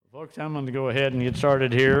Folks, I'm going to go ahead and get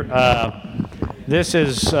started here. This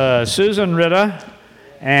is Susan Ritta,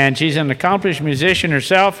 and she's an accomplished musician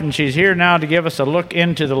herself, and she's here now to give us a look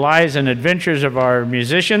into the lives and adventures of our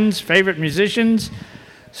favorite musicians.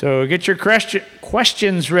 So get your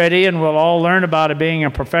questions ready, and we'll all learn about being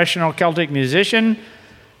a professional Celtic musician,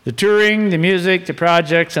 the touring, the music, the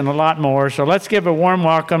projects, and a lot more. So let's give a warm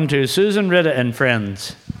welcome to Susan Ritta and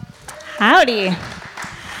friends. Howdy.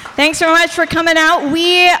 Thanks so much for coming out.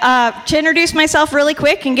 To introduce myself really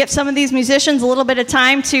quick and give some of these musicians a little bit of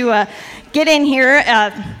time to get in here.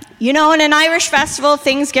 In an Irish festival,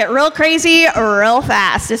 things get real crazy real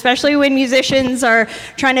fast, especially when musicians are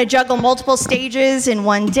trying to juggle multiple stages in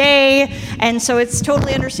one day. And so it's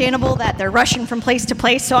totally understandable that they're rushing from place to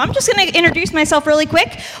place. So I'm just going to introduce myself really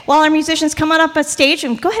quick while our musicians come on up on stage.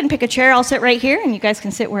 And go ahead and pick a chair. I'll sit right here, and you guys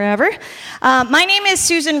can sit wherever. My name is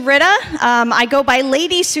Susan Ritta. I go by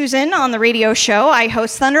Lady Susan on the radio show. I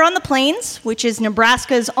host Thunder on the Plains, which is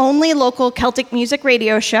Nebraska's only local Celtic music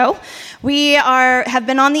radio show. We have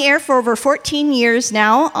been on the air for over 14 years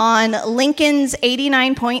now on Lincoln's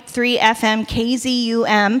 89.3 FM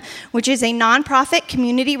KZUM, which is a nonprofit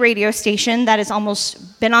community radio station that has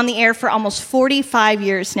almost been on the air for almost 45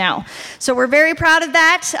 years now. So we're very proud of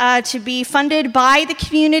that, to be funded by the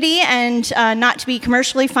community and not to be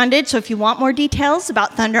commercially funded. So if you want more details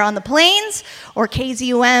about Thunder on the Plains or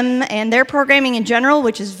KZUM and their programming in general,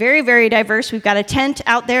 which is very, very diverse, we've got a tent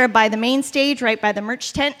out there by the main stage, right by the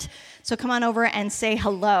merch tent. So come on over and say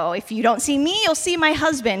hello. If you don't see me, you'll see my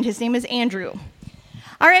husband. His name is Andrew.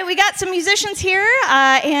 All right, we got some musicians here,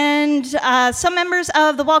 and some members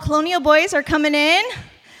of the Colonial Bhoys are coming in.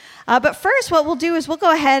 But first, what we'll do is we'll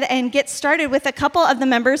go ahead and get started with a couple of the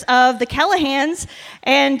members of the Kelihans.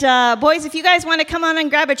 And boys, if you guys want to come on and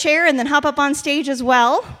grab a chair and then hop up on stage as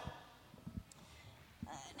well.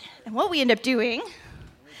 And what we end up doing...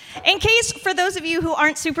 In case, for those of you who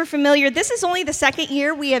aren't super familiar, this is only the second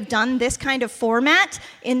year we have done this kind of format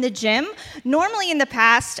in the gym. Normally in the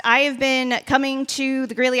past, I have been coming to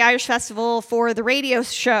the Greeley Irish Festival for the radio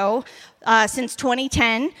show since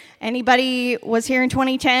 2010. Anybody was here in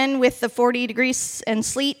 2010 with the 40 degrees and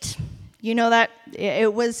sleet? You know that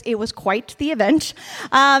it was quite the event.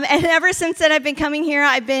 And ever since then, I've been coming here.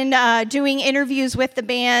 I've been doing interviews with the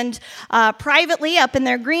band privately up in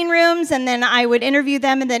their green rooms, and then I would interview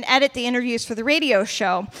them and then edit the interviews for the radio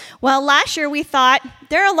show. Well, last year we thought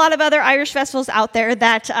there are a lot of other Irish festivals out there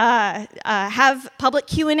that have public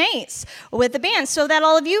Q&As with the bands so that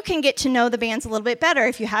all of you can get to know the bands a little bit better.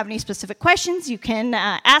 If you have any specific questions, you can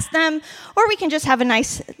ask them, or we can just have a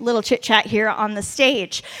nice little chit-chat here on the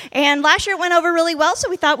stage. And last year it went over really well, so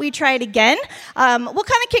we thought we'd try it again. We'll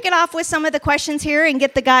kind of kick it off with some of the questions here and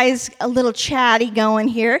get the guys a little chatty going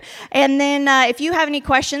here. And then if you have any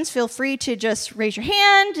questions, feel free to just raise your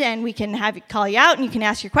hand, and we can call you out, and you can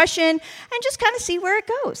ask your question and just kind of see where it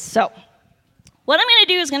goes. So what I'm going to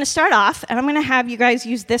do is going to start off, and I'm going to have you guys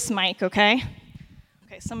use this mic, okay?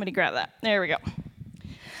 Okay, somebody grab that. There we go.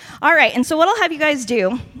 All right, and so what I'll have you guys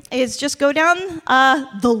do is just go down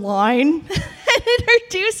the line and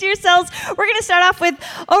introduce yourselves. We're going to start off with,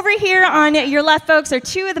 over here on your left, folks, are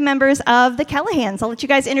two of the members of the Kelihans. I'll let you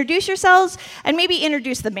guys introduce yourselves and maybe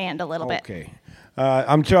introduce the band a little bit. Okay.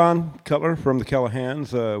 I'm John Cutler from the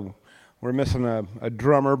Kelihans. We're missing a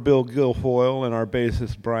drummer, Bill Guilfoyle, and our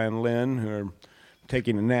bassist, Brian Lynn, who are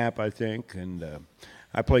taking a nap, I think. And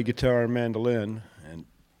I play guitar and mandolin.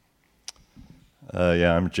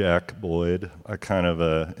 I'm Jack Boyd. I kind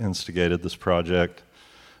of instigated this project.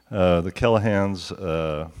 The Kelihans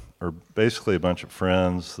are basically a bunch of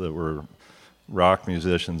friends that were rock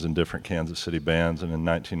musicians in different Kansas City bands, and in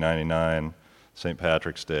 1999, St.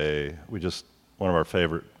 Patrick's Day, one of our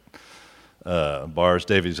favorite bars,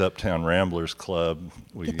 Davy's Uptown Ramblers Club,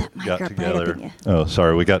 we got together.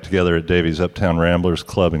 We got together at Davy's Uptown Ramblers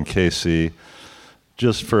Club in KC,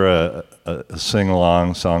 just for a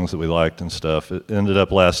sing-along, songs that we liked and stuff. It ended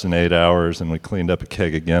up lasting 8 hours, and we cleaned up a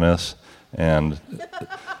keg of Guinness, and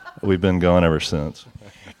we've been going ever since.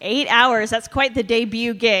 8 hours, that's quite the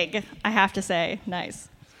debut gig, I have to say. Nice.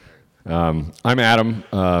 I'm Adam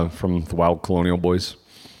from the Colonial Bhoys,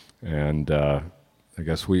 and I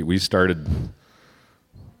guess we started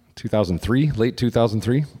 2003, late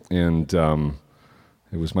 2003, and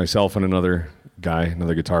it was myself and another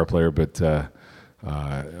guitar player, but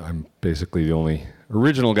I'm basically the only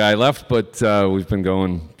original guy left, but we've been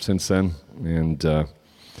going since then, and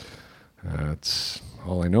that's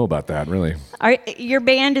all I know about that, really. Your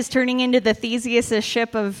band is turning into the Theseus'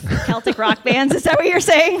 ship of Celtic rock bands. Is that what you're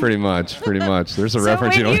saying? Pretty much. There's a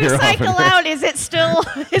reference you don't hear often. So when you cycle out, is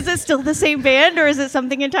it still the same band, or is it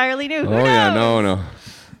something entirely new? Oh yeah, no.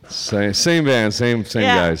 Same band, same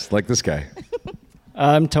guys, like this guy.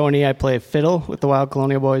 I'm Tony. I play fiddle with the Wild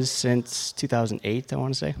Colonial Boys since 2008, I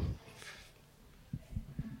want to say.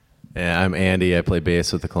 Yeah, I'm Andy. I play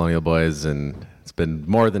bass with the Colonial Boys, and it's been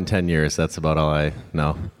more than 10 years. That's about all I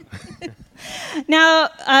know. Now,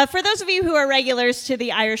 for those of you who are regulars to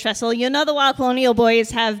the Irish Festival, you know the Wild Colonial Boys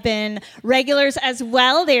have been regulars as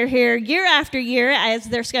well. They're here year after year as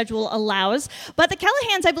their schedule allows. But the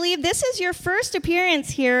Kelihans, I believe this is your first appearance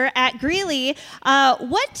here at Greeley.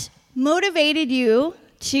 What motivated you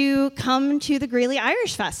to come to the Greeley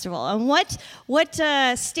Irish Festival? And what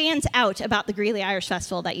stands out about the Greeley Irish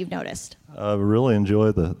Festival that you've noticed? I really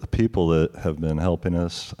enjoy the people that have been helping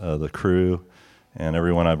us, the crew. And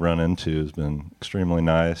everyone I've run into has been extremely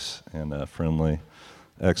nice and friendly.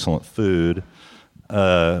 Excellent food.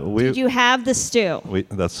 Did you have the stew?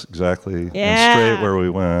 That's exactly straight where we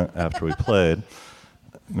went after we played.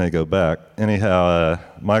 May go back. Anyhow,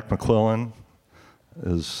 Mike McQuillan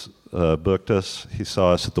has booked us. He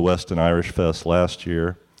saw us at the Weston Irish Fest last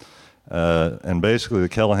year. And basically the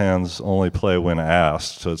Kelihans only play when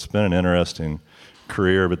asked. So it's been an interesting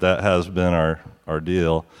career, but that has been our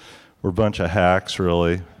deal. We're a bunch of hacks,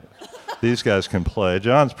 really. These guys can play.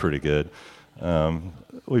 John's pretty good.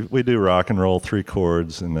 We do rock and roll 3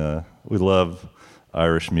 chords, and we love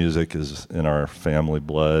Irish music is in our family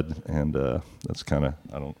blood, and that's kind of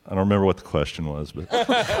I don't remember what the question was, but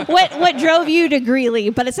what drove you to Greeley?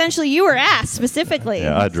 But essentially, you were asked specifically.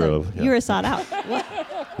 Yeah, I drove. You were sought out.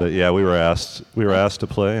 But yeah, we were asked to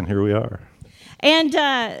play, and here we are.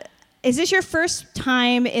 And is this your first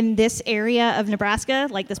time in this area of Nebraska,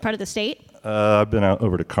 like this part of the state? I've been out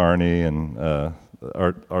over to Kearney, and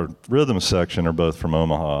our rhythm section are both from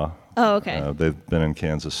Omaha. Oh, okay. They've been in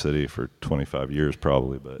Kansas City for 25 years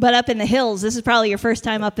probably. But up in the hills, this is probably your first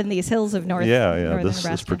time up in these hills of northern Nebraska.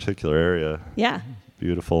 This particular area. Yeah.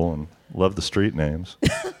 Beautiful, and love the street names.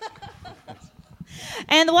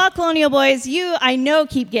 And the Wild Colonial Boys, I know,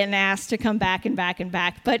 keep getting asked to come back and back and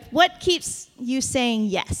back, but what keeps you saying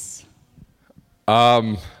yes?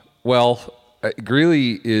 Well,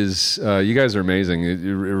 Greeley is, you guys are amazing.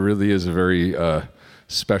 It really is a very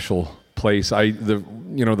special place.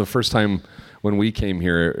 The first time when we came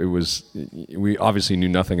here, we obviously knew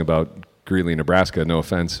nothing about Greeley, Nebraska, no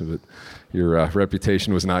offense, but your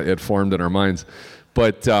reputation was not yet formed in our minds.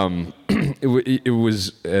 But it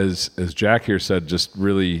was, as Jack here said, just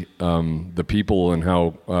really the people and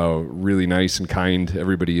how really nice and kind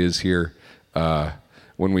everybody is here.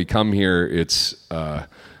 When we come here, it's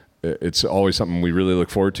always something we really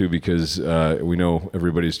look forward to because we know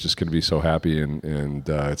everybody's just going to be so happy and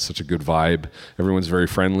it's such a good vibe. Everyone's very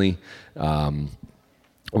friendly.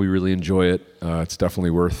 We really enjoy it. It's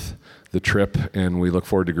definitely worth the trip, and we look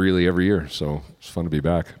forward to Greeley every year. So it's fun to be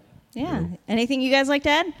back. Yeah. Anything you guys like to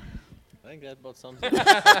add? I think that about sums it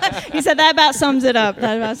up. You said that about sums it up.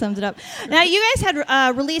 Now, you guys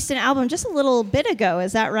had released an album just a little bit ago.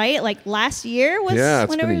 Is that right? Like last year was it's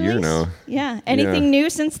when been it was a year released? now. Yeah. Anything new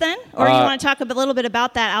since then? Or you want to talk a little bit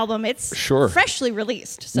about that album? It's Sure. freshly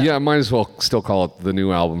released. So. Yeah, might as well still call it the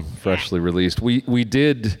new album, freshly released. We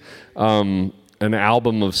did an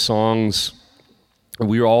album of songs.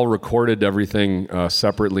 We all recorded everything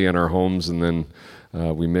separately in our homes, and then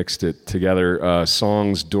we mixed it together.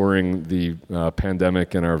 Songs during the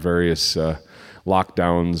pandemic and our various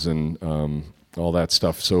lockdowns and all that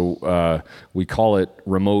stuff. So we call it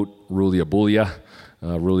Remote Rulia-Bulia.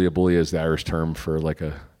 Rulia-Bulia is the Irish term for like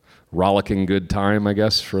a rollicking good time, I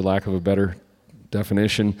guess, for lack of a better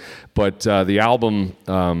definition. But the album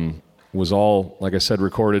was all, like I said,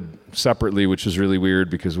 recorded separately, which is really weird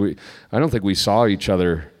because I don't think we saw each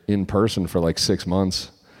other in person for like 6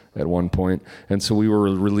 months at one point. And so we were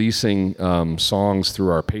releasing songs through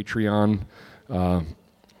our Patreon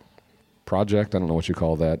project. I don't know what you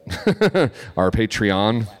call that. Our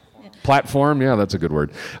Patreon platform. Yeah, that's a good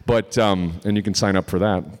word. But, and you can sign up for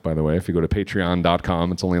that, by the way, if you go to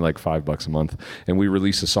patreon.com. It's only like $5 a month. And we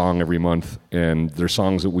release a song every month. And they're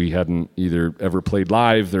songs that we hadn't either ever played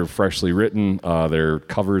live. They're freshly written. They're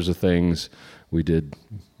covers of things. We did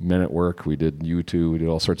Men at Work, we did U2, we did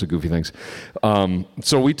all sorts of goofy things.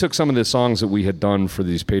 So we took some of the songs that we had done for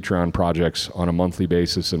these Patreon projects on a monthly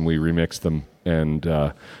basis, and we remixed them and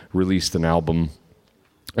released an album.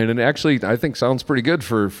 And it actually, I think, sounds pretty good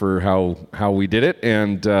for how we did it,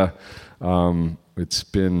 and it's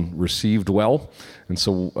been received well. And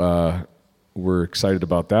so we're excited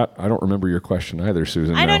about that. I don't remember your question either,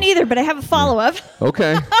 Susan. I don't either, but I have a follow-up.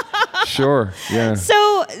 Okay. Sure. Yeah.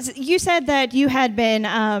 So So you said that you had been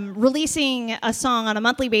releasing a song on a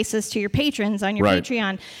monthly basis to your patrons on your Right.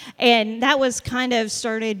 Patreon, and that was kind of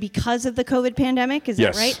started because of the COVID pandemic. Is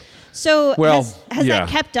Yes. that right? So Well, has yeah. that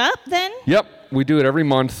kept up then? Yep, we do it every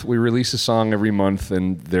month. We release a song every month,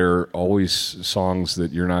 and they're always songs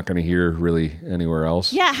that you're not going to hear really anywhere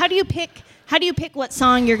else. Yeah. How do you pick what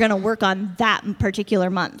song you're going to work on that particular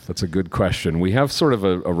month? That's a good question. We have sort of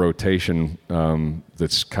a rotation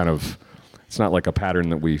that's kind of, it's not like a pattern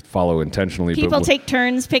that we follow intentionally. People but take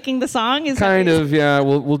turns picking the song? Is kind that of, yeah.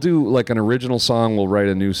 We'll do like an original song, we'll write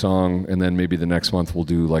a new song, and then maybe the next month we'll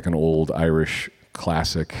do like an old Irish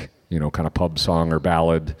classic, kind of pub song or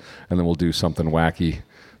ballad, and then we'll do something wacky,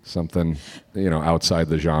 something, outside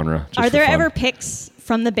the genre. Just Are for there fun. ever picks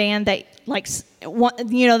from the band that, like,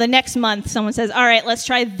 the next month someone says, all right, let's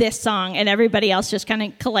try this song, and everybody else just kind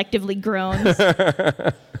of collectively groans? Does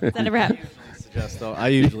that ever happen? I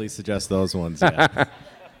usually suggest those ones. Yeah.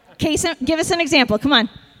 Case, give us an example. Come on.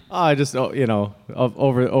 I just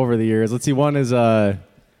over the years. Let's see. One is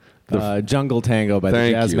Jungle Tango by the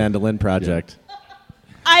Thank Jazz you. Mandolin Project.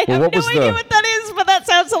 I Well, have what no was idea the- what that is, but that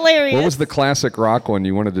sounds hilarious. What was the classic rock one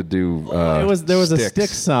you wanted to do? There was a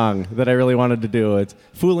Styx song that I really wanted to do. It's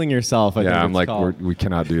 "Fooling Yourself." I think Yeah, I'm it's like, called. we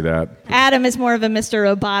cannot do that. Adam is more of a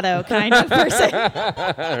Mr. Roboto kind of person.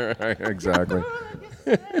 Right, exactly.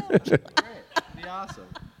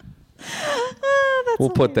 Oh, that's We'll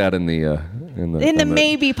put that in the in the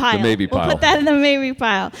maybe pile. The maybe pile. We'll put that in the maybe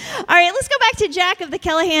pile. All right, let's go back to Jack of the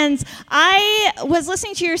Kelihans. I was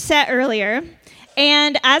listening to your set earlier,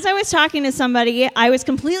 and as I was talking to somebody, I was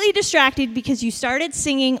completely distracted because you started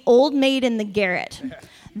singing "Old Maid in the Garret."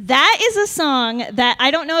 That is a song that I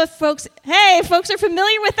don't know if folks are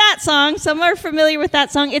familiar with that song. Some are familiar with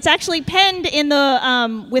that song. It's actually penned in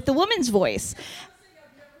the with the woman's voice.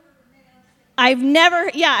 I've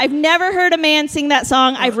never heard a man sing that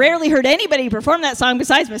song. I've rarely heard anybody perform that song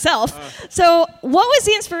besides myself. So what was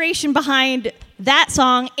the inspiration behind that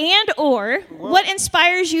song, and/or what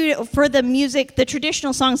inspires you for the music, the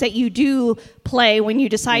traditional songs that you do play when you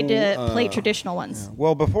decide to play traditional ones?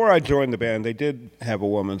 Well, before I joined the band, they did have a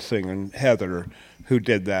woman singing, Heather, who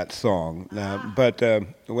did that song. But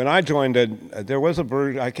when I joined it, there was a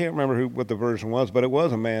version. I can't remember what the version was, but it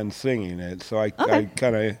was a man singing it. So I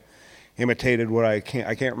kind of imitated what I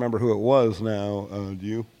can't remember who it was now. Do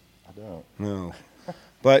you? I don't. No.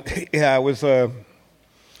 But yeah, it was. I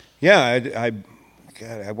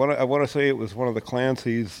want to say it was one of the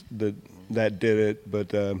Clancy's that did it,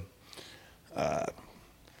 but it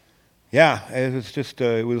was just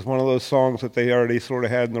it was one of those songs that they already sort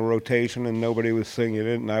of had in the rotation, and nobody was singing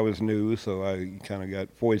it, and I was new, so I kind of got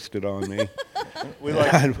foisted on me. We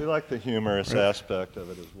like the humorous aspect of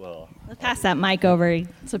it as well. Let's pass that mic over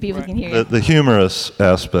so people can hear you. The humorous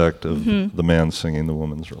aspect of the man singing the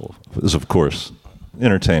woman's role is, of course,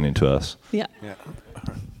 entertaining to us. Yeah.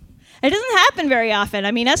 It doesn't happen very often.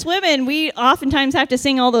 I mean, us women, we oftentimes have to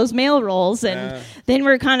sing all those male roles, and then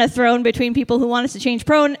we're kind of thrown between people who want us to change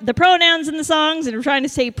the pronouns in the songs, and we're trying to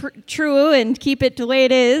stay true and keep it the way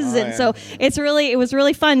it is. So it was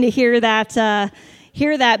really fun to hear that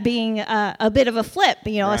being a bit of a flip.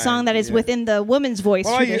 A song that is within the woman's voice.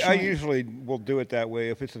 Well, I traditionally. usually will do it that way.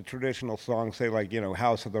 If it's a traditional song, say like,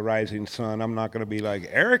 House of the Rising Sun, I'm not going to be like,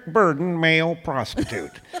 Eric Burden, male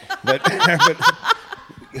prostitute. but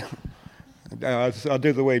I'll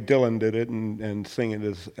do the way Dylan did it and sing it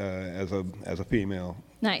as a female.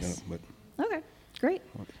 Nice. Okay, great.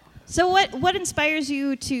 So what inspires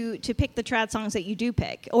you to pick the trad songs that you do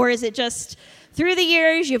pick? Or is it just through the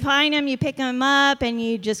years you find them, you pick them up, and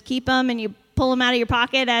you just keep them and you pull them out of your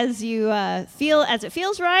pocket as it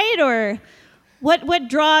feels right? Or what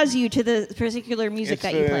draws you to the particular music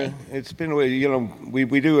that you play? It's been,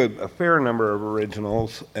 we do a fair number of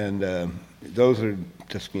originals, and those are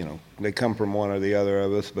just, they come from one or the other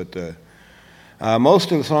of us, but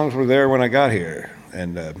most of the songs were there when I got here,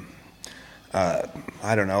 and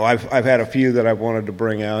I don't know, I've had a few that I've wanted to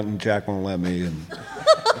bring out, and Jack won't let me, and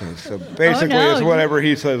so basically it's whatever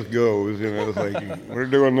he says goes, it's like, we're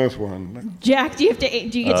doing this one. Jack, do you get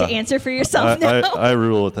to answer for yourself now? I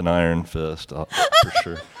rule with an iron fist, for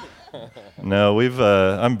sure. No,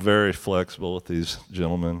 I'm very flexible with these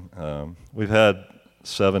gentlemen. We've had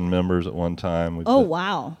 7 members at one time.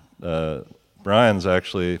 Wow. Brian's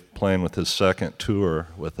actually playing with his second tour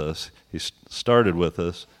with us. He started with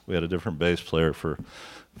us. We had a different bass player for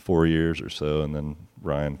 4 years or so, and then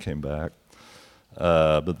Brian came back.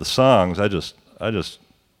 But the songs, I just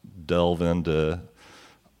delve into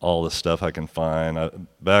all the stuff I can find.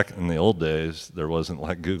 Back in the old days, there wasn't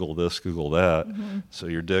like Google this, Google that. Mm-hmm. So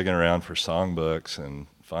you're digging around for songbooks and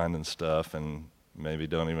finding stuff, and maybe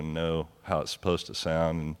don't even know how it's supposed to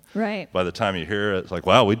sound. And Right. by the time you hear it, it's like,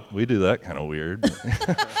 wow, we do that kind of weird.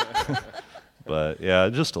 But yeah,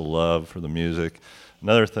 just a love for the music.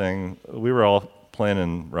 Another thing, we were all playing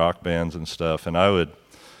in rock bands and stuff, and I would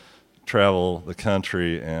travel the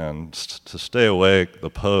country, and to stay awake,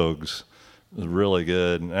 the Pogues was really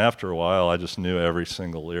good. And after a while, I just knew every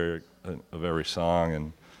single lyric of every song.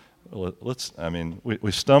 And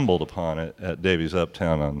we stumbled upon it at Davies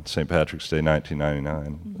Uptown on St. Patrick's Day,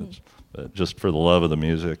 1999, but just for the love of the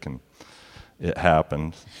music, and it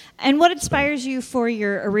happened. And what inspires you for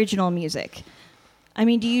your original music? I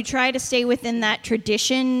mean, do you try to stay within that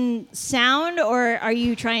tradition sound, or are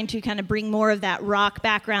you trying to kind of bring more of that rock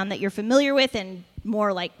background that you're familiar with and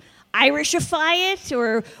more like Irishify it,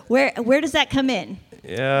 or where does that come in?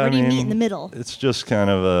 Yeah, where do you meet in the middle? It's just kind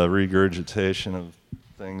of a regurgitation of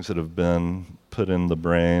things that have been put in the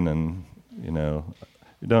brain, and you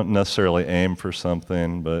don't necessarily aim for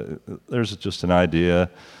something, but there's just an idea,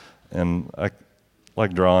 and I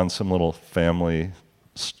like drawing some little family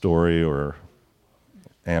story or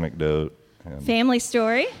anecdote. Family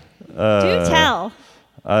story? Do tell.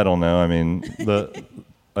 I don't know. I mean,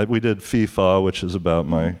 we did FIFA, which is about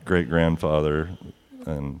my great-grandfather,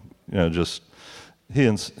 and just he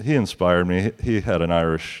inspired me. He had an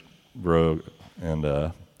Irish brogue,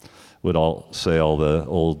 and would all say all the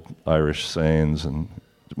old Irish sayings. And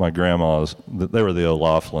my grandma's, they were the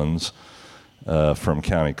O'Loughlin's from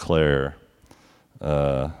County Clare.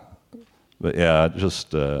 But yeah,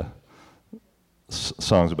 just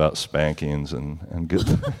songs about spankings and good.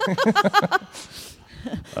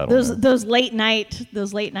 those late night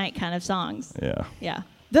kind of songs. Yeah. Yeah.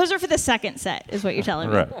 Those are for the second set, is what you're telling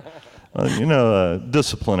me. Right.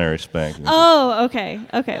 Disciplinary spankings. Oh, okay.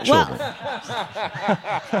 Well,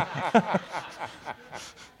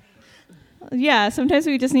 yeah, sometimes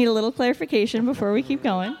we just need a little clarification before we keep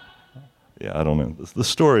going. Yeah, I don't know. The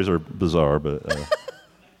stories are bizarre, but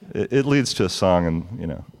it leads to a song,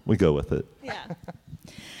 and we go with it. Yeah.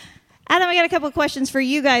 Adam, I got a couple of questions for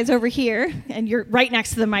you guys over here, and you're right next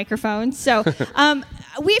to the microphone. So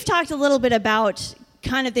we've talked a little bit about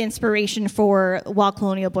kind of the inspiration for Wild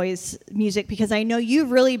Colonial Bhoys music, because I know you've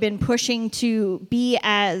really been pushing to be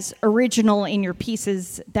as original in your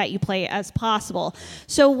pieces that you play as possible.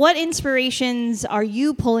 So what inspirations are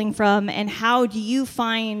you pulling from, and how do you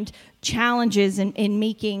find challenges in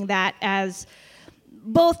making that as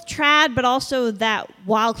both trad but also that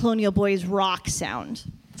Wild Colonial Bhoys rock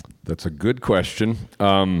sound? That's a good question.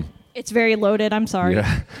 It's very loaded. I'm sorry.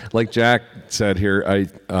 Yeah, like Jack said here,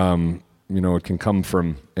 it can come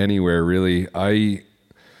from anywhere, really. I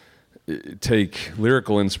take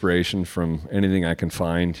lyrical inspiration from anything I can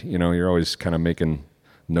find. You're always kind of making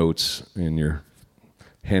notes in your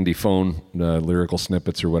handy phone, lyrical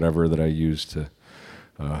snippets or whatever that I use to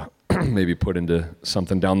maybe put into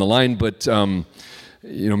something down the line. But,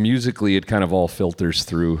 musically, it kind of all filters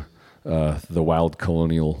through the Wild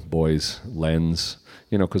Colonial Bhoys lens,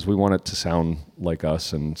 because we want it to sound like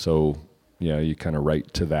us, and so yeah, you kind of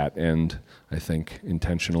write to that end, I think,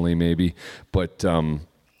 intentionally maybe. But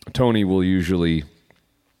Tony will usually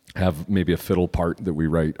have maybe a fiddle part that we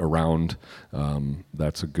write around.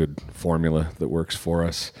 That's a good formula that works for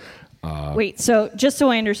us. Wait, so just so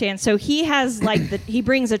I understand, so he has he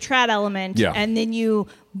brings a trad element, yeah, and then you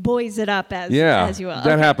Bhoys it up as you will.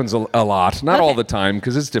 That happens a lot, not all the time,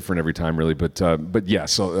 because it's different every time, really. But yeah,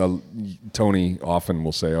 so Tony often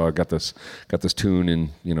will say, "Oh, I got this tune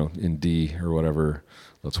in D or whatever.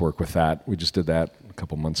 Let's work with that." We just did that a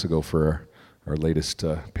couple months ago for our latest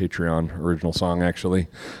Patreon original song, actually.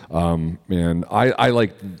 And I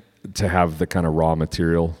like to have the kind of raw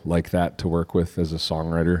material like that to work with as a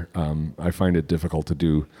songwriter. I find it difficult to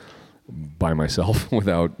do by myself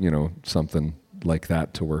without something like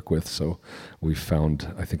that to work with. So we've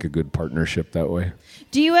found, I think, a good partnership that way.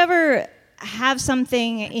 Do you ever have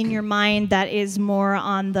something in your mind that is more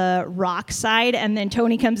on the rock side, and then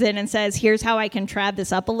Tony comes in and says, "Here's how I can trad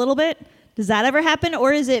this up a little bit"? Does that ever happen,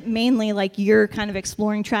 or is it mainly like you're kind of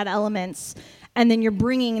exploring trad elements and then you're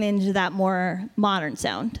bringing it into that more modern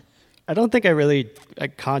sound? I don't think I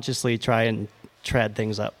consciously try and trad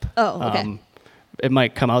things up. Oh, okay. It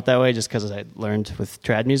might come out that way just because I learned with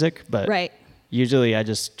trad music, but right. Usually I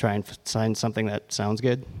just try and find something that sounds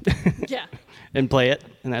good. Yeah. And play it,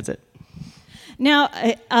 and that's it. Now,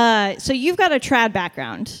 so you've got a trad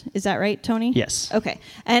background. Is that right, Tony? Yes. Okay.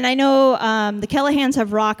 And I know the Kelihans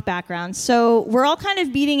have rock backgrounds. So we're all kind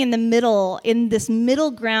of beating in the middle, in this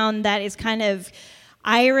middle ground that is kind of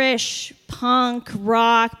Irish, punk,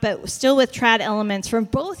 rock, but still with trad elements from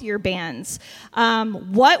both your bands.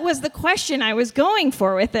 What was the question I was going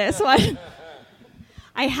for with this?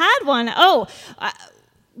 I had one.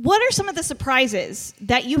 What are some of the surprises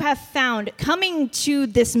that you have found coming to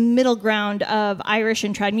this middle ground of Irish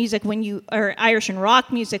and trad music or Irish and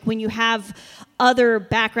rock music when you have other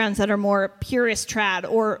backgrounds that are more purist trad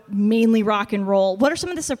or mainly rock and roll? What are some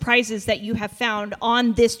of the surprises that you have found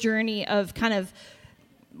on this journey of kind of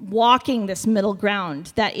walking this middle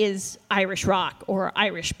ground that is Irish rock or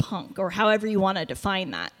Irish punk or however you want to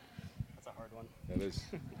define that? That's a hard one.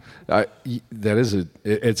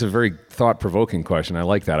 It's a very thought-provoking question. I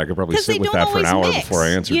like that. I could probably sit with that for an hour mix. before I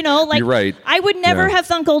answer. You know, like, you're right. I would never have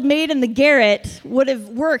thunk Old Maid and the Garrett would have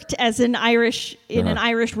worked as an Irish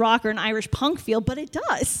rock or an Irish punk feel, but it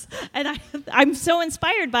does. And I'm so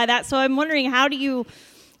inspired by that. So I'm wondering, how do you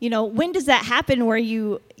when does that happen where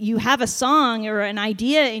you have a song or an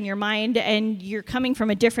idea in your mind and you're coming from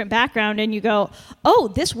a different background and you go, oh,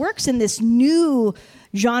 this works in this new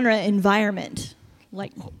genre environment?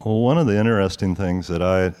 Well, one of the interesting things that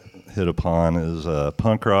I hit upon is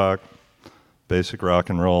punk rock, basic rock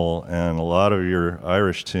and roll, and a lot of your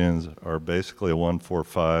Irish tunes are basically a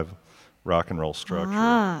 1-4-5 rock and roll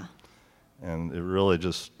structure. And it really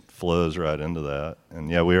just flows right into that. And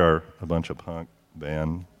yeah, we are a bunch of punk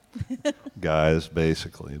band guys,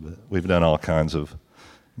 basically, but we've done all kinds of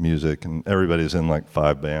music, and everybody's in like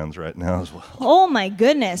 5 bands right now as well. Oh my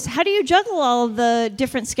goodness. How do you juggle all of the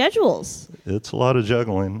different schedules? It's a lot of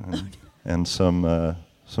juggling and some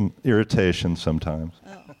irritation sometimes.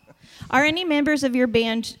 Oh. Are any members of your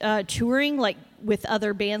band touring, like with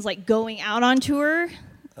other bands, like going out on tour?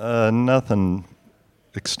 Nothing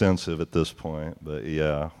extensive at this point, but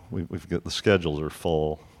yeah, we've got the schedules are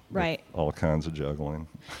full. Right. All kinds of juggling.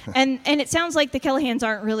 And it sounds like the Kelihans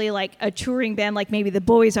aren't really like a touring band like maybe the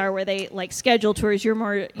Bhoys are, where they like schedule tours. You're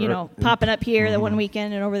more, popping up here the one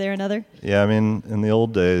weekend and over there another. Yeah, I mean, in the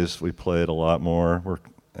old days, we played a lot more,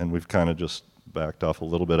 and we've kind of just backed off a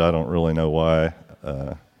little bit. I don't really know why.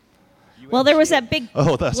 Well, there was that big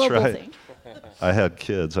that's global right. thing. I had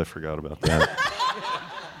kids. I forgot about that.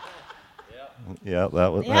 Yeah,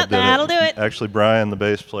 that'll do it. Actually, Brian, the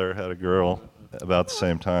bass player, had a girl about the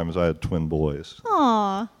same time as I had twin boys.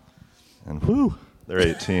 Aww. And whew, they're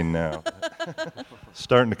 18 now.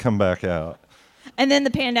 Starting to come back out. And then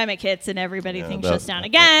the pandemic hits and everybody thinks shuts down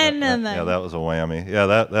again. Yeah, that was a whammy. Yeah,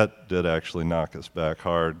 that did actually knock us back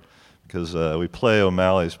hard, because we play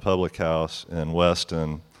O'Malley's Public House in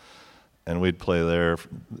Weston, and we'd play there.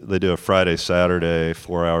 They do a Friday, Saturday,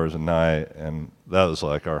 4 hours a night, and that was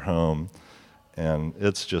like our home. And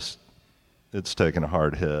it's taken a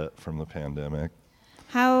hard hit from the pandemic.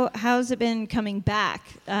 How's it been coming back?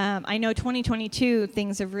 I know 2022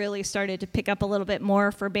 things have really started to pick up a little bit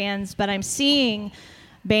more for bands, but I'm seeing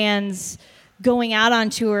bands going out on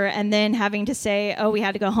tour and then having to say, oh, we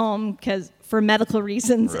had to go home for medical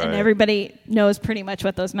reasons, right. And everybody knows pretty much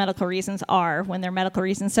what those medical reasons are when they're medical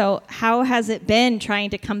reasons. So how has it been trying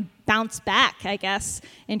to bounce back, I guess,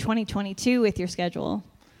 in 2022 with your schedule?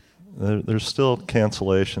 There's still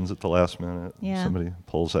cancellations at the last minute. Yeah. Somebody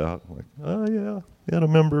pulls out, like, oh, yeah, we had a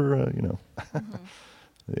member, Mm-hmm.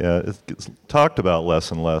 Yeah, it gets talked about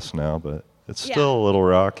less and less now, but it's still a little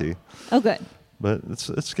rocky. Oh, good. But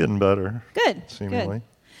it's getting better. Good. Seemingly. Good.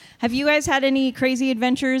 Have you guys had any crazy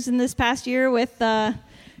adventures in this past year with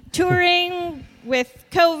touring, with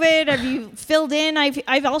COVID? Have you filled in?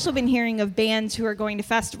 I've also been hearing of bands who are going to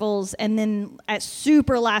festivals and then at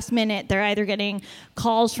super last minute, they're either getting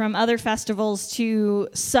calls from other festivals to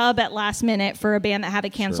sub at last minute for a band that had to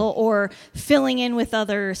cancel, or filling in with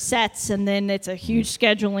other sets, and then it's a huge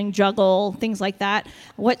scheduling juggle, things like that.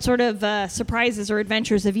 What sort of surprises or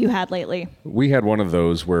adventures have you had lately? We had one of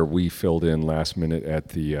those where we filled in last minute at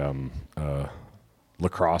the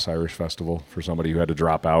Lacrosse Irish Festival for somebody who had to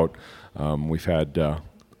drop out. We've had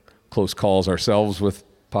close calls ourselves with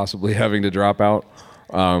possibly having to drop out.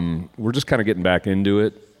 We're just kind of getting back into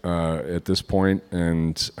it at this point,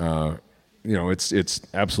 and it's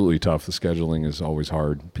absolutely tough. The scheduling is always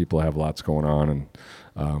hard. People have lots going on,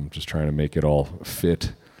 and just trying to make it all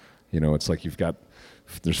fit. It's like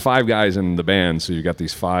there's 5 guys in the band, so you've got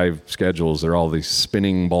these 5 schedules. They're all these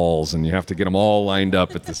spinning balls, and you have to get them all lined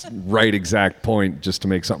up at this right exact point just to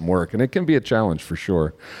make something work. And it can be a challenge for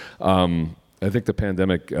sure. I think the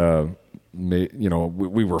pandemic,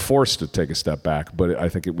 we were forced to take a step back, but I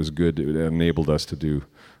think it was good. It enabled us to do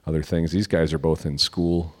other things. These guys are both in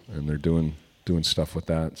school, and they're doing stuff with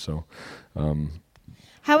that. So.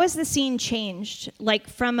 How has the scene changed? Like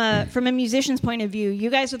from a musician's point of view,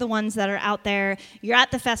 you guys are the ones that are out there. You're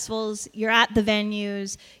at the festivals, you're at the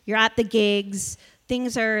venues, you're at the gigs.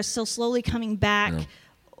 Things are still slowly coming back. Yeah.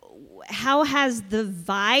 how has the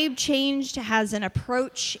vibe changed? Has an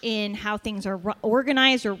approach in how things are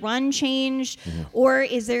organized or run changed? Or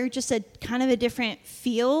is there just a kind of a different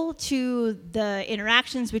feel to the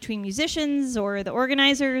interactions between musicians or the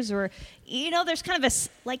organizers? Or, there's kind of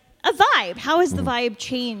a vibe. How has the vibe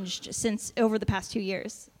changed since over the past 2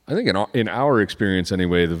 years? I think in our experience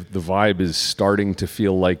anyway, the vibe is starting to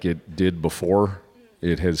feel like it did before.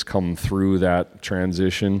 It has come through that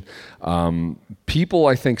transition. People,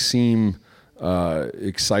 I think, seem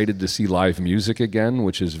excited to see live music again,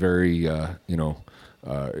 which is very,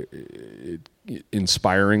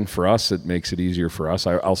 inspiring for us. It makes it easier for us.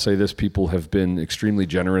 I'll say this: people have been extremely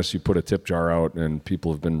generous. You put a tip jar out, and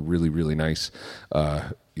people have been really, really nice.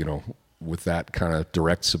 With that kind of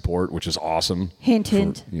direct support, which is awesome. Hint,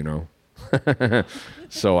 hint.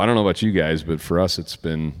 So I don't know about you guys, but for us, it's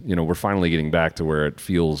been, we're finally getting back to where it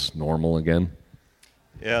feels normal again.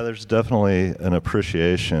 Yeah, there's definitely an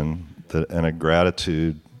appreciation and a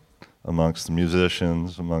gratitude amongst the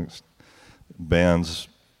musicians, amongst bands,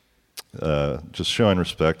 just showing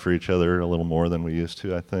respect for each other a little more than we used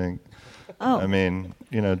to, I think. Oh. I mean,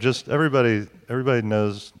 just everybody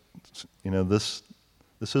knows,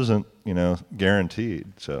 this isn't,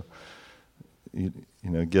 guaranteed. So,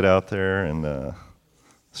 get out there and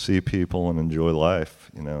see people and enjoy life,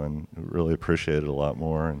 and really appreciate it a lot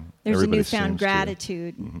more. And there's a newfound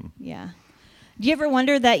gratitude. Yeah. Do you ever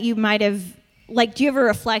wonder that you might have, do you ever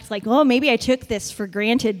reflect, oh, maybe I took this for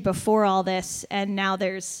granted before all this, and now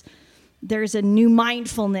there's a new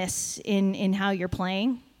mindfulness in how you're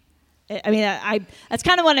playing? I mean, that's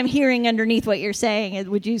kind of what I'm hearing underneath what you're saying.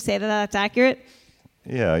 Would you say that that's accurate?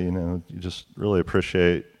 Yeah, you just really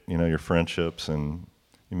appreciate, your friendships, and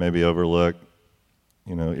you maybe overlook,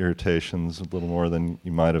 irritations a little more than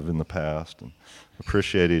you might have in the past, and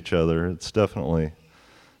appreciate each other. It's definitely,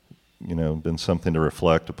 been something to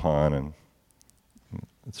reflect upon, and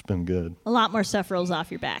it's been good. A lot more stuff rolls off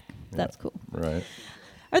your back. That's cool. Right.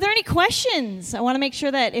 Are there any questions? I want to make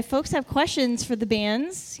sure that if folks have questions for the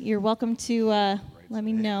bands, you're welcome to let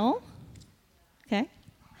me know. Okay.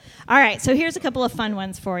 All right, so here's a couple of fun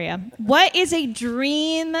ones for you. What is a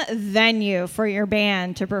dream venue for your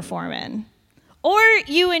band to perform in? Or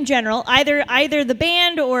you in general, either the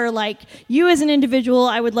band or you as an individual.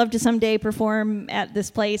 I would love to someday perform at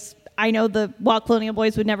this place. I know the Wild Colonial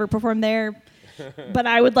Boys would never perform there, but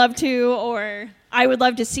I would love to. Or I would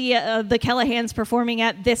love to see the Kelihans performing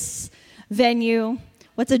at this venue.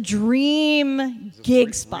 What's a dream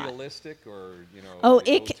gig spot? Realistic or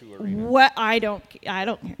what? I don't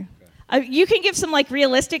care. You can give some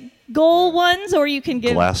realistic goal ones, or you can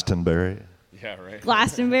give Glastonbury. Yeah, right.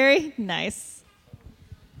 Glastonbury. Nice.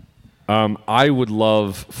 I would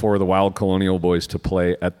love for the Wild Colonial Boys to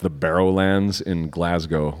play at the Barrowlands in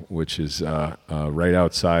Glasgow, which is right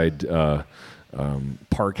outside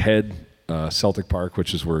Parkhead, Celtic Park,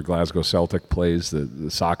 which is where Glasgow Celtic plays,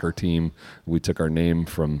 the soccer team. We took our name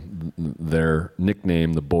from their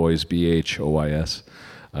nickname, the Bhoys, Bhoys.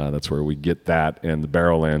 That's where we get that. And the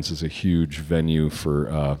Barrowlands is a huge venue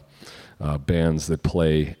for bands that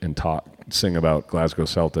play and sing about Glasgow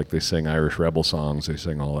Celtic. They sing Irish rebel songs. They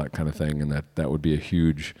sing all that kind of thing. And that would be a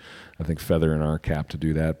huge, I think, feather in our cap to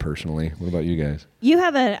do that personally. What about you guys? You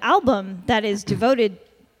have an album that is devoted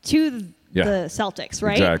to the Celtics,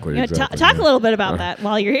 right? Exactly. Talk a little bit about that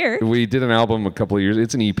while you're here. We did an album a couple of years.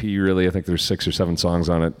 It's an EP, really. I think there's 6 or 7 songs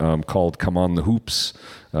on it called Come On the Hoops.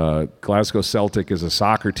 Glasgow Celtic is a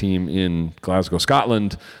soccer team in Glasgow,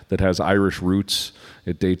 Scotland that has Irish roots.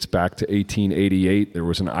 It dates back to 1888. There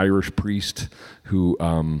was an Irish priest who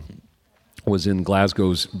was in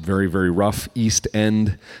Glasgow's very, very rough East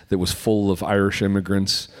End that was full of Irish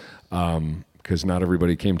immigrants. Because not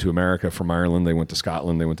everybody came to America from Ireland. They went to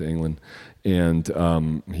Scotland, they went to England.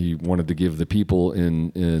 And he wanted to give the people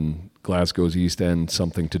in Glasgow's East End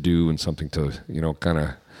something to do and something to, kind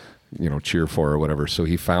of, cheer for or whatever. So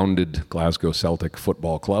he founded Glasgow Celtic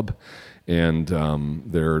Football Club. And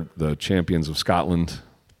they're the champions of Scotland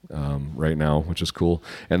right now, which is cool.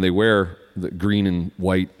 And they wear the green and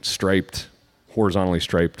white striped, horizontally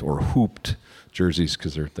striped or hooped jerseys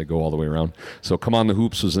because they go all the way around. So Come On the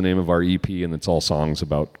Hoops was the name of our EP, and it's all songs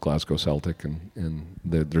about Glasgow Celtic, and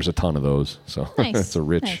there's a ton of those. So nice. It's a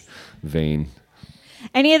rich vein.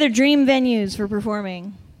 Any other dream venues for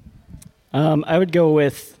performing? I would go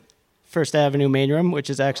with First Avenue Main Room, which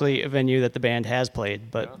is actually a venue that the band has played,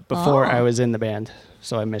 but before I was in the band,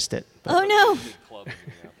 so I missed it. But oh, no.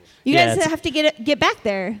 You guys have to get back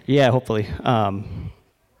there. Yeah, hopefully.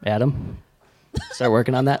 Adam, start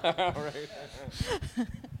working on that.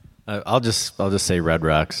 I'll just say Red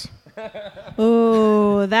Rocks.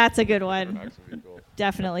 Oh, that's a good one.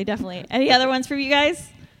 definitely. Any other ones for you guys?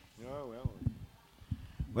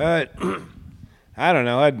 But I don't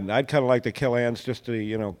know. I'd kind of like the Kelihans just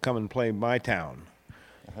to come and play my town.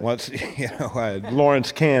 Once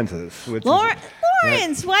Lawrence, Kansas.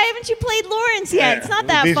 Lawrence, why haven't you played Lawrence yet? It's not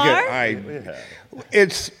that far.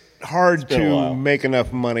 It's hard to make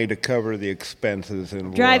enough money to cover the expenses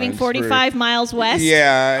in driving Lawrence 45 miles west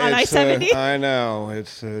on I-70. I know.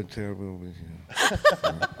 It's terrible.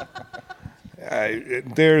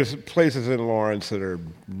 There's places in Lawrence that are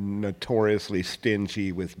notoriously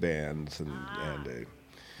stingy with bands, and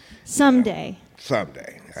someday.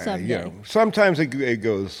 Sometimes it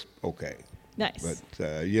goes okay. Nice.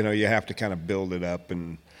 But you have to kind of build it up,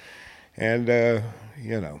 and it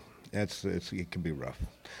can be rough.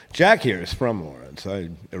 Jack here is from Lawrence,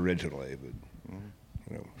 originally, but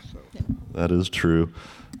so. That is true.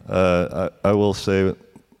 I will say,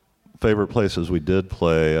 favorite places we did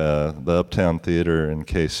play, the Uptown Theater in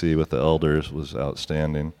KC with the Elders was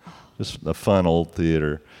outstanding. Just a fun old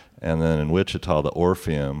theater. And then in Wichita, the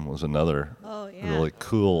Orpheum was another really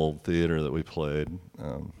cool old theater that we played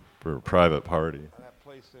for a private party. That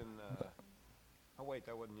place in, oh wait,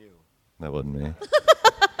 that wasn't you. That wasn't me.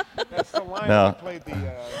 That's the line that played the...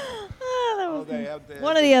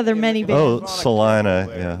 one of the other many bands. Oh, Salina,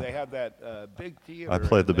 yeah. They had that big theater. I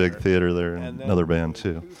played the big theater there, and another band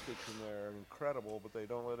too. Acoustics in there are incredible, but they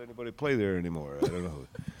don't let anybody play there anymore. I don't know.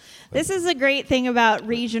 This is a great thing about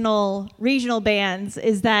regional bands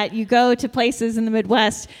is that you go to places in the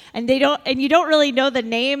Midwest and you don't really know the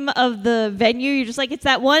name of the venue. You're just like, it's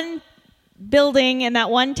that one building in that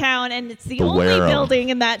one town, and it's the only building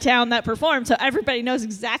in that town that performs, so everybody knows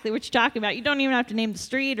exactly what you're talking about. You don't even have to name the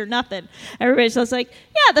street or nothing. Everybody's just like,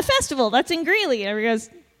 yeah, the festival, that's in Greeley. And everybody goes,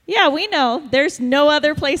 yeah, we know. There's no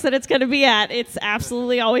other place that it's going to be at. It's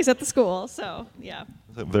absolutely always at the school. So, yeah.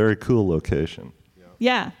 It's a very cool location.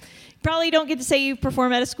 Yeah. Probably don't get to say you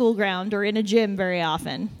perform at a school ground or in a gym very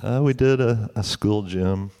often. We did a school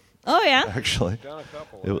gym. Oh, yeah? Actually. We've done a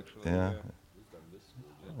couple, Yeah.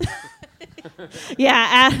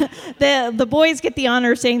 Yeah, the boys get the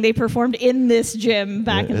honor of saying they performed in this gym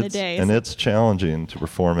back in the day. And it's challenging to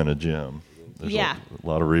perform in a gym. There's a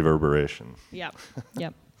lot of reverberation. Yep.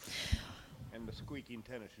 And the squeaking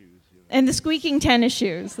tennis shoes. And the squeaking tennis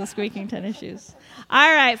shoes.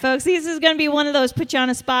 All right, folks, this is going to be one of those put you on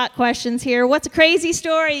a spot questions here. What's a crazy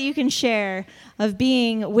story you can share of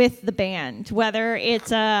being with the band? Whether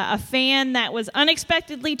it's a fan that was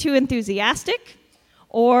unexpectedly too enthusiastic,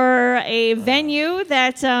 or a venue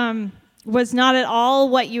that was not at all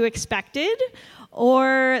what you expected,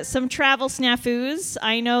 or some travel snafus.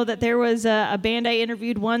 I know that there was a band I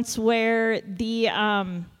interviewed once where they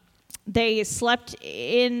slept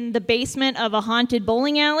in the basement of a haunted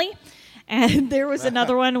bowling alley. And there was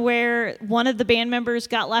another one where one of the band members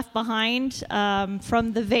got left behind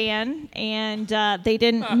from the van, and they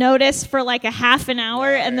didn't notice for like a half an hour,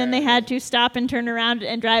 and then they had to stop and turn around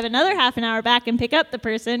and drive another half an hour back and pick up the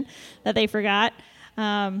person that they forgot.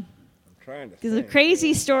 These are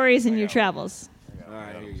crazy stories in your travels. All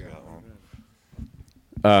right, here you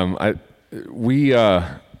go.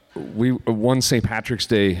 We one St. Patrick's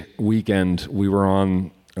Day weekend, we were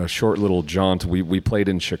on a short little jaunt. We played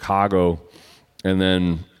in Chicago, and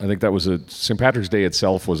then I think that was St. Patrick's Day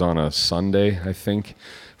itself was on a Sunday, I think.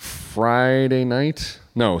 Saturday night,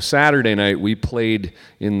 we played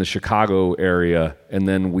in the Chicago area, and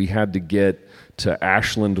then we had to get to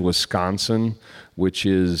Ashland, Wisconsin, which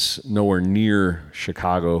is nowhere near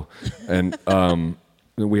Chicago, and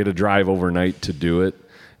we had to drive overnight to do it.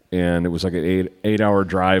 And it was like an 8-hour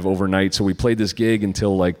drive overnight. So we played this gig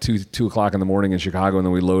until like 2 o'clock in the morning in Chicago, and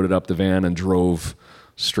then we loaded up the van and drove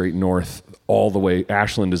straight north all the way.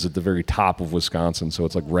 Ashland is at the very top of Wisconsin, so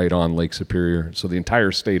it's like right on Lake Superior. So the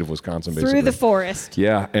entire state of Wisconsin, basically. Through the forest.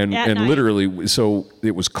 Yeah, and literally, so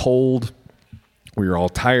it was cold. We were all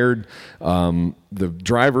tired. The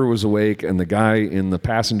driver was awake, and the guy in the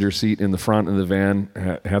passenger seat in the front of the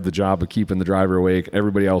van had the job of keeping the driver awake.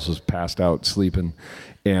 Everybody else was passed out, sleeping.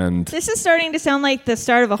 And this is starting to sound like the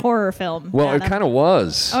start of a horror film. Well, it kind of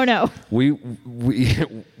was. Oh no.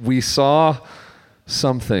 We saw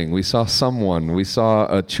something. We saw someone. We saw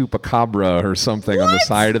a chupacabra or something on the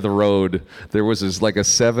side of the road. There was this like a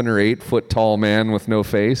 7 or 8 foot tall man with no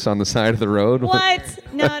face on the side of the road. What?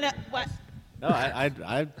 No. What? No,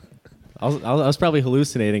 I was probably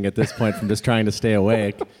hallucinating at this point from just trying to stay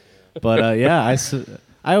awake. But yeah,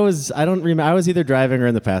 I was either driving or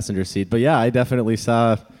in the passenger seat. But yeah, I definitely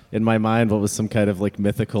saw in my mind what was some kind of like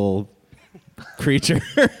mythical creature.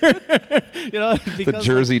 The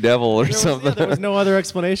Jersey Devil or something. There was no other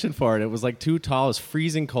explanation for it. It was like too tall. It was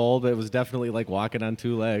freezing cold, but it was definitely like walking on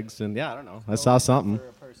two legs. And yeah, I don't know. I saw something.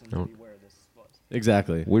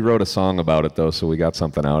 Exactly. We wrote a song about it, though, so we got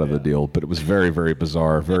something out of the deal. But it was very, very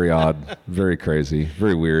bizarre, very odd, very crazy,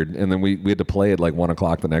 very weird. And then we had to play at like 1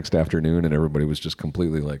 o'clock the next afternoon, and everybody was just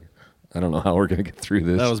completely like, I don't know how we're going to get through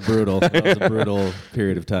this. That was brutal. That was a brutal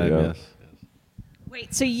period of time, yes.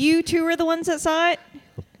 Wait, so you two were the ones that saw it?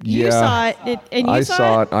 Yeah. You saw it, and you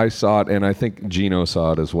saw it? I saw it, and I think Gino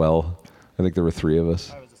saw it as well. I think there were 3 of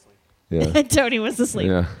us. I was asleep. Yeah. Tony was asleep.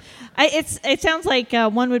 Yeah. It sounds like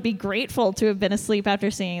one would be grateful to have been asleep after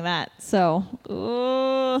seeing that. So, It's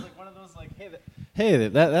like one of those like, hey,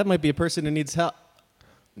 that might be a person who needs help.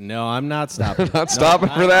 No, I'm not stopping. Stopping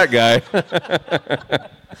for that guy.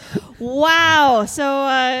 Wow.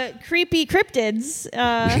 So, creepy cryptids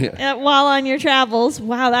while on your travels.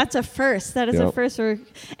 Wow, that's a first. That is a first for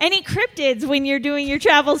any cryptids when you're doing your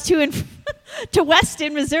travels to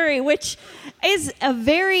Weston, Missouri, which is a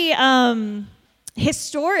very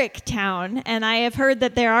historic town. And I have heard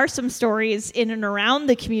that there are some stories in and around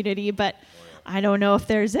the community, but I don't know if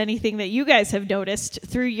there's anything that you guys have noticed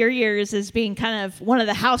through your years as being kind of one of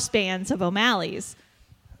the house bands of O'Malley's.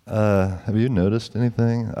 Have you noticed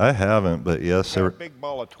anything? I haven't, but yes. A big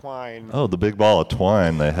ball of twine. Oh, the big ball of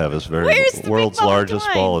twine they have is Where's the world's big ball of largest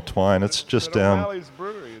twine? ball of twine. It's just down. O'Malley's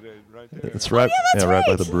Brewery, right there. It's right, that's right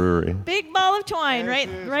by right. the brewery. Big ball of twine, right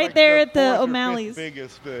It's right like there at the fourth or O'Malley's. fifth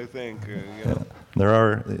biggest, I think. There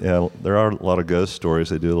are a lot of ghost stories.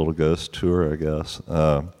 They do a little ghost tour, I guess.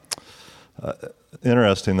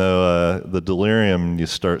 Interesting though, the delirium you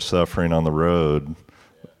start suffering on the road.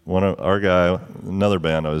 One of our guy, another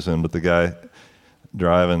band I was in, but the guy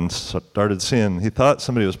driving started seeing. He thought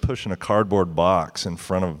somebody was pushing a cardboard box in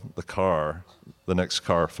front of the car, the next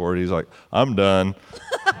car forward. He's like, "I'm done."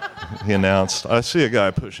 He announced, "I see a guy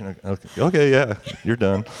pushing." Okay, yeah, you're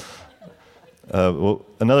done. Well,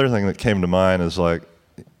 another thing that came to mind is like,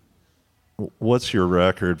 what's your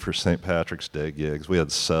record for St. Patrick's Day gigs? We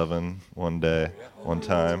had 7 one day, one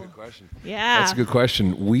time. Yeah. That's a good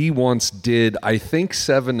question. We once did, I think,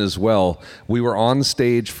 7 as well. We were on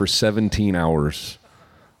stage for 17 hours.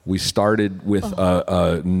 We started with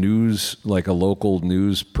a news, like a local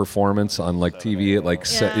news performance on like TV at like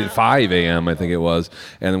 5 a.m. I think it was,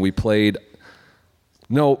 and then we played.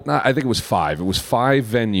 I think it was 5. It was 5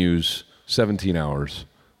 venues, 17 hours.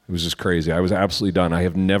 It was just crazy. I was absolutely done. I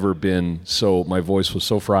have never been my voice was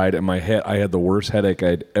so fried, and I had the worst headache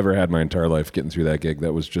I'd ever had my entire life getting through that gig.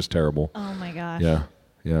 That was just terrible. Oh my gosh.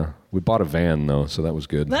 Yeah. We bought a van though, so that was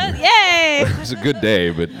good. But, yay! It was a good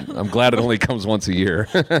day, but I'm glad it only comes once a year.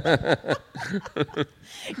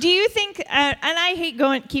 Do you think, and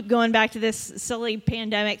I keep going back to this silly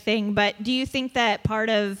pandemic thing, but do you think that part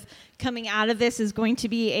of coming out of this is going to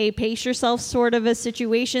be a pace yourself sort of a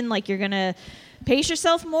situation, like you're going to pace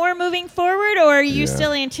yourself more moving forward, or are you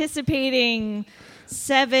still anticipating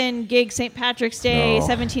 7 gig St. Patrick's Day,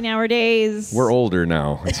 17-hour days? We're older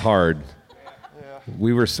now. It's hard.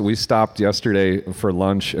 We stopped yesterday for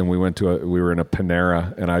lunch, and we were in a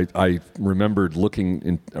Panera, and I remembered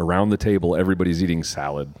looking around the table. Everybody's eating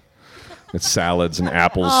salad. It's salads and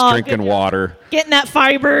apples, drinking water, getting that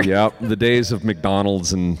fiber. Yep. The days of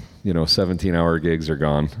McDonald's and 17-hour gigs are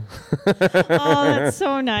gone. Oh, that's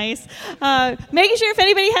so nice. Making sure if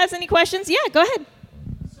anybody has any questions, go ahead.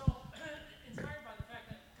 So, inspired by the fact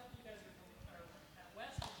that a couple of you guys are at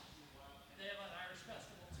West, they have an Irish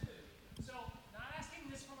festival too. So, not asking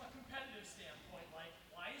this from a competitive standpoint, like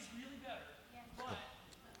why is Greeley better, but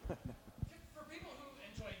for people who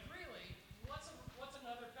enjoy Greeley, what's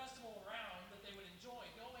another festival around that they would enjoy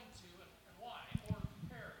going to and why, or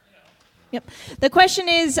compare, Yep. The question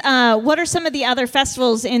is, what are some of the other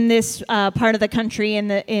festivals in this part of the country,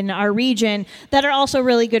 in our region, that are also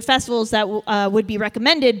really good festivals that would be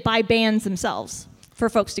recommended by bands themselves for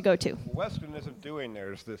folks to go to? Weston isn't doing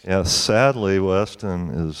theirs this Yeah, sadly, Weston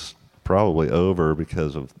is probably over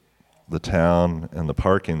because of the town and the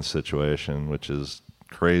parking situation, which is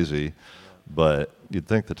crazy. But you'd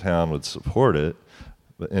think the town would support it.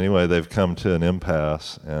 But anyway, they've come to an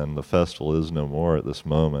impasse, and the festival is no more at this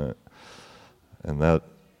moment. And that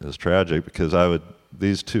is tragic because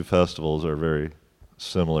these 2 festivals are very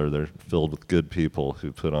similar. They're filled with good people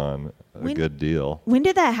who put on a good deal. When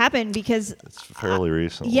did that happen? Because it's fairly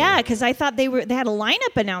recently. Yeah, because I thought they had a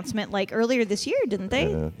lineup announcement like earlier this year, didn't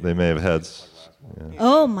they? They may have had. Yeah.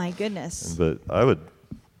 Oh my goodness! But I would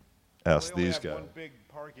ask they these have guys. One big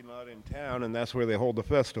parking lot in town, and that's where they hold the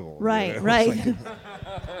festival. Right, It's right. like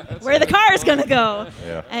where the car is going to go.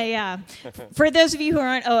 Yeah. For those of you who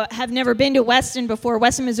have never been to Weston before,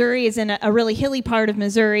 Weston, Missouri is in a really hilly part of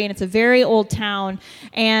Missouri, and it's a very old town.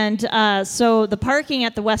 And so the parking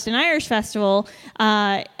at the Weston Irish Festival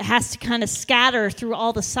has to kind of scatter through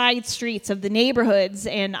all the side streets of the neighborhoods,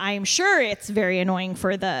 and I'm sure it's very annoying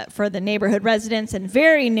for the neighborhood residents, and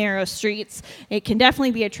very narrow streets. It can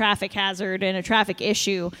definitely be a traffic hazard and a traffic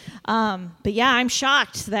issue. But yeah, I'm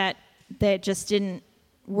shocked that just didn't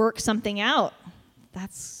work something out.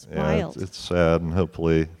 That's wild. It's sad, and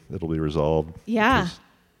hopefully it'll be resolved. Yeah.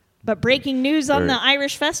 But breaking news on the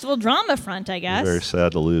Irish Festival drama front, I guess. Very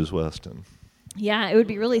sad to lose Weston. Yeah, it would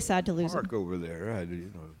be really sad to lose him. Mark over there,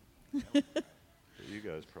 You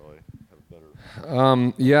guys probably have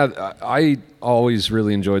better. Yeah, I always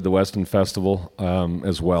really enjoyed the Weston Festival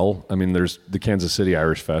as well. I mean, there's the Kansas City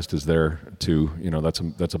Irish Fest is there too.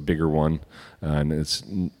 That's a bigger one, and it's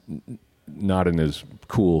not in as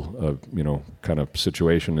cool, kind of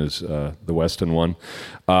situation as the Weston one.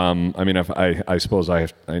 I mean, I suppose I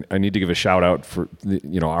need to give a shout out for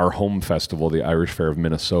our home festival, the Irish Fair of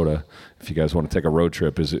Minnesota. If you guys want to take a road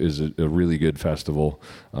trip, is a really good festival.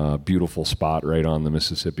 Beautiful spot right on the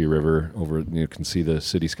Mississippi River. You can see the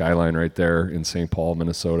city skyline right there in St. Paul,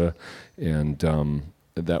 Minnesota, and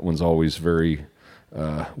that one's always very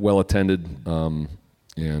well attended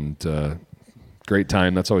and. Great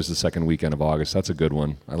time. That's always the second weekend of August. That's a good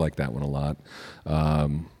one. I like that one a lot.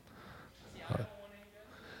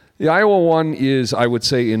 The Iowa one is, I would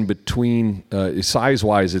say, in between,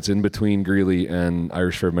 size-wise, it's in between Greeley and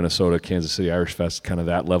Irish Fair, Minnesota, Kansas City Irish Fest, kind of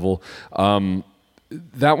that level.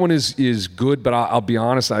 That one is good, but I'll be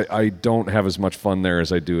honest, I don't have as much fun there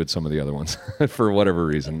as I do at some of the other ones for whatever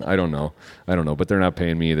reason. I don't know, but they're not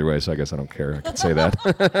paying me either way, so I guess I don't care. I can say that.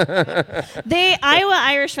 The Iowa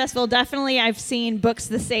Irish Festival, definitely I've seen books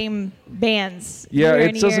the same bands. Yeah,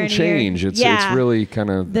 it doesn't change. It's really kind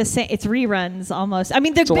of the same. It's reruns almost. I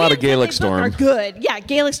mean, the a lot of Gaelic Storm are good. Yeah,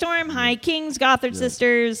 Gaelic Storm, High Kings, Gothard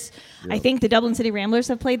Sisters. I think the Dublin City Ramblers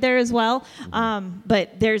have played there as well.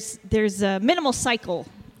 But there's a minimal cycle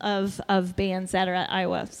of bands that are at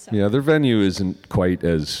Iowa. So. Yeah, their venue isn't quite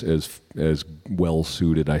as well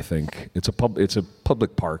suited. I think it's a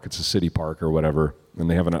public park. It's a city park or whatever, and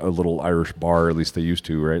they have a little Irish bar. At least they used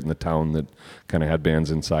to, right in the town, that kind of had bands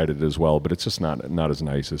inside it as well. But it's just not as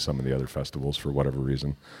nice as some of the other festivals for whatever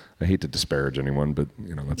reason. I hate to disparage anyone, but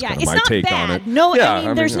that's kind of my take bad. on it. No, yeah, I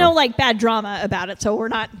mean there's no like bad drama about it, so we're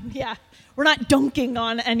not dunking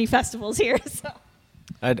on any festivals here. So.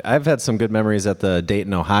 I've had some good memories at the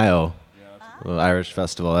Dayton, Ohio Irish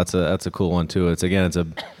Festival. That's a cool one too. It's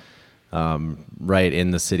right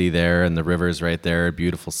in the city there, and the river's right there.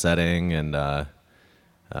 Beautiful setting, and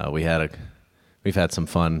we've had some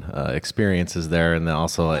fun experiences there, and then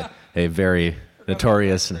also a very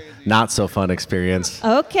notorious not so fun experience.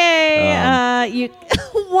 Okay, you.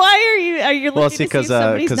 Why are you looking to see if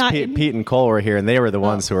somebody's not? Pete and Cole were here, and they were the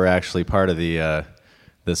ones who were actually part of the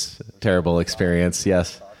this terrible experience.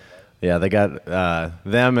 Yes, yeah, they got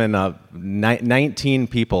them and 19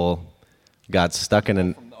 people got stuck in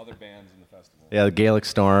an. From the other bands in the festival. Yeah, the Gaelic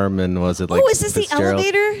Storm, and was it like? Oh, is this the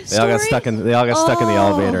elevator story? They all got stuck in the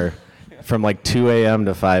elevator from like 2 a.m.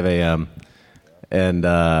 to 5 a.m. And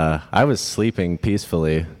I was sleeping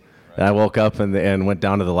peacefully. And I woke up and went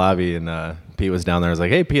down to the lobby, and Pete was down there. I was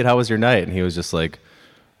like, "Hey, Pete, how was your night?" And he was just like,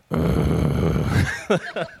 I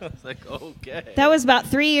was like, okay. That was about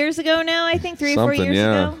 3 years ago now, I think, 3 or 4 years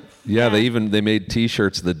ago. Yeah, they made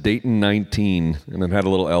T-shirts, the Dayton 19, and it had a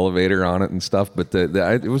little elevator on it and stuff. But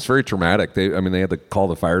it was very traumatic. They had to call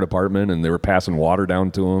the fire department, and they were passing water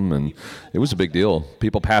down to them, and it was a big deal.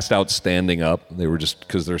 People passed out standing up. They were just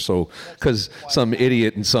because some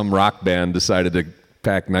idiot in some rock band decided to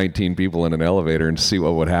pack 19 people in an elevator and see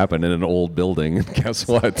what would happen in an old building. And guess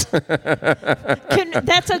what?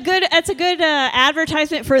 That's a good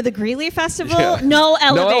advertisement for the Greeley Festival. Yeah. No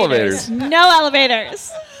elevators. No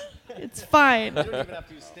elevators. It's fine. You don't even have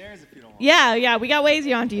to use stairs if you don't want. Yeah, we got ways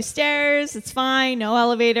you don't have to use stairs. It's fine. No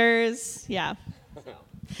elevators. Yeah.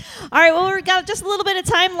 All right, well, we've got just a little bit of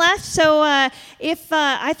time left, so if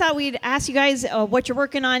I thought we'd ask you guys what you're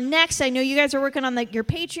working on next. I know you guys are working on your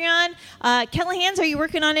Patreon. Kelihans, are you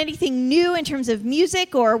working on anything new in terms of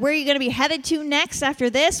music, or where are you going to be headed to next after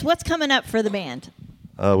this? What's coming up for the band?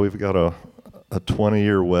 We've got a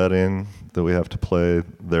 20-year wedding that we have to play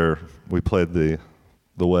there. We played the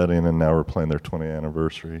wedding, and now we're playing their 20th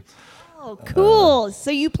anniversary. Oh, cool.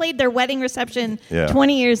 So you played their wedding reception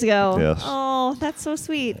 20 years ago. Yes. Oh, that's so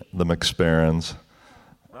sweet. The McSparrons.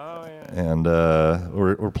 Oh, yeah. And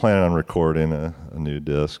we're planning on recording a new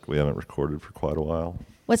disc. We haven't recorded for quite a while.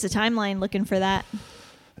 What's the timeline looking for that?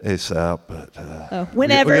 ASAP, but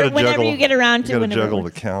whenever you get around to we whenever. juggle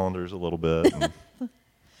the calendars a little bit. And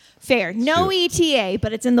Fair. No ETA,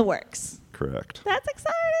 but it's in the works. correct. That's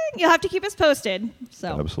exciting. You'll have to keep us posted.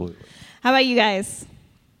 So, Absolutely. how about you guys?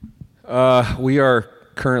 We are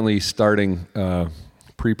currently starting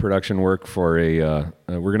pre-production work for we're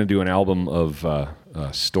going to do an album of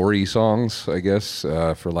story songs, I guess,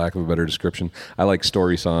 for lack of a better description. I like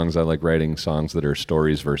story songs. I like writing songs that are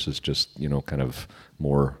stories versus just, kind of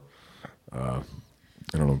more,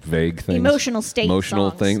 vague things. Emotional state Emotional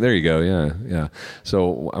songs. thing. There you go. Yeah.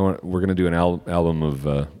 So we're going to do an album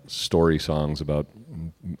of story songs about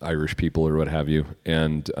Irish people or what have you,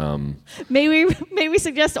 and May we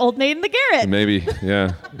suggest Old Maid in the Garret? maybe,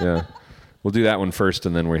 yeah. We'll do that one first,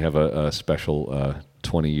 and then we have a special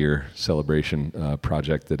 20-year celebration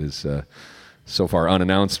project that is so far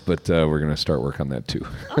unannounced, but we're going to start work on that too.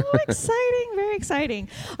 Oh, exciting. Very exciting.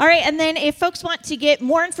 All right, and then if folks want to get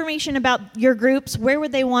more information about your groups, where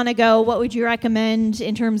would they want to go? What would you recommend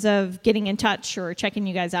in terms of getting in touch or checking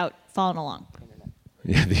you guys out, following along?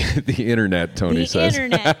 Yeah, the internet, Tony says. The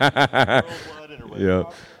internet. Yeah.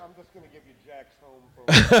 I'm just going to give you Jack's home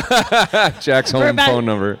phone. Jack's home phone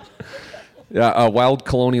number. Yeah,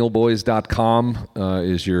 wildcolonialboys.com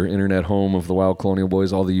is your internet home of the Wild Colonial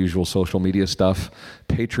Boys, all the usual social media stuff.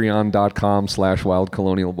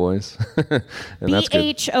 Patreon.com/wildcolonialboys. And that's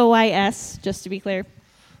good. BHOIS, just to be clear.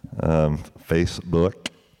 Facebook,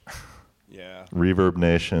 Yeah. Reverb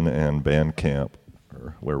Nation, and Bandcamp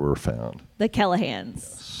are where we're found. The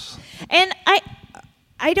Kelihans. And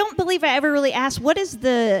I don't believe I ever really asked, what is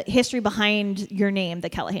the history behind your name, the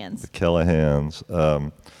Kelihans? Kelihans.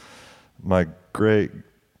 My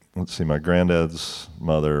granddad's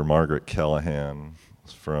mother, Margaret Kelihan,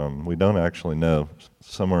 is from, we don't actually know,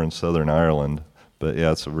 somewhere in Southern Ireland, but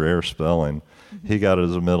yeah, it's a rare spelling. He got it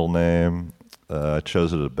as a middle name. I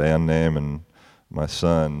chose it as a band name, and my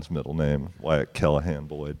son's middle name, Wyatt Kelihan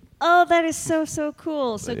Boyd. Oh, that is so, so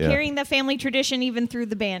cool. So Yeah. carrying the family tradition even through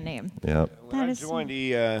the band name. Yep. When I joined,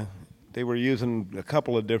 they were using a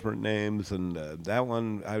couple of different names, and that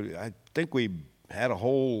one, I think we had a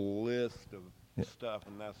whole list of stuff,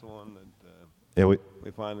 and that's the one that Yeah, we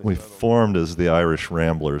finally we settled. formed as the Irish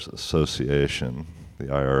Ramblers Association,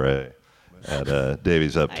 the IRA, at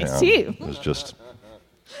Davies Uptown. see. It was just,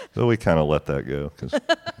 but we kind of let that go because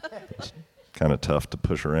it's kind of tough to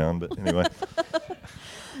push around. But anyway,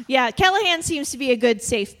 Yeah, Kelihan seems to be a good,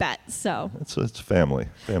 safe bet. So it's family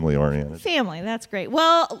oriented. family, that's great.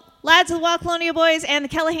 Well, lads of the Wild Colonial Boys and the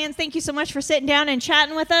Kelihans, thank you so much for sitting down and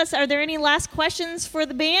chatting with us. Are there any last questions for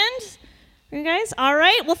the band? You guys? All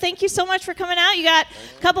right. Well, thank you so much for coming out. You got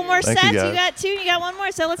a couple more Thank you, sets. You guys. got two. You got one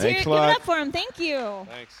more. So let's hear it. Thanks a Give it lot. up for them. Thank you.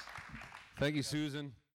 Thanks. Thank you, Susan.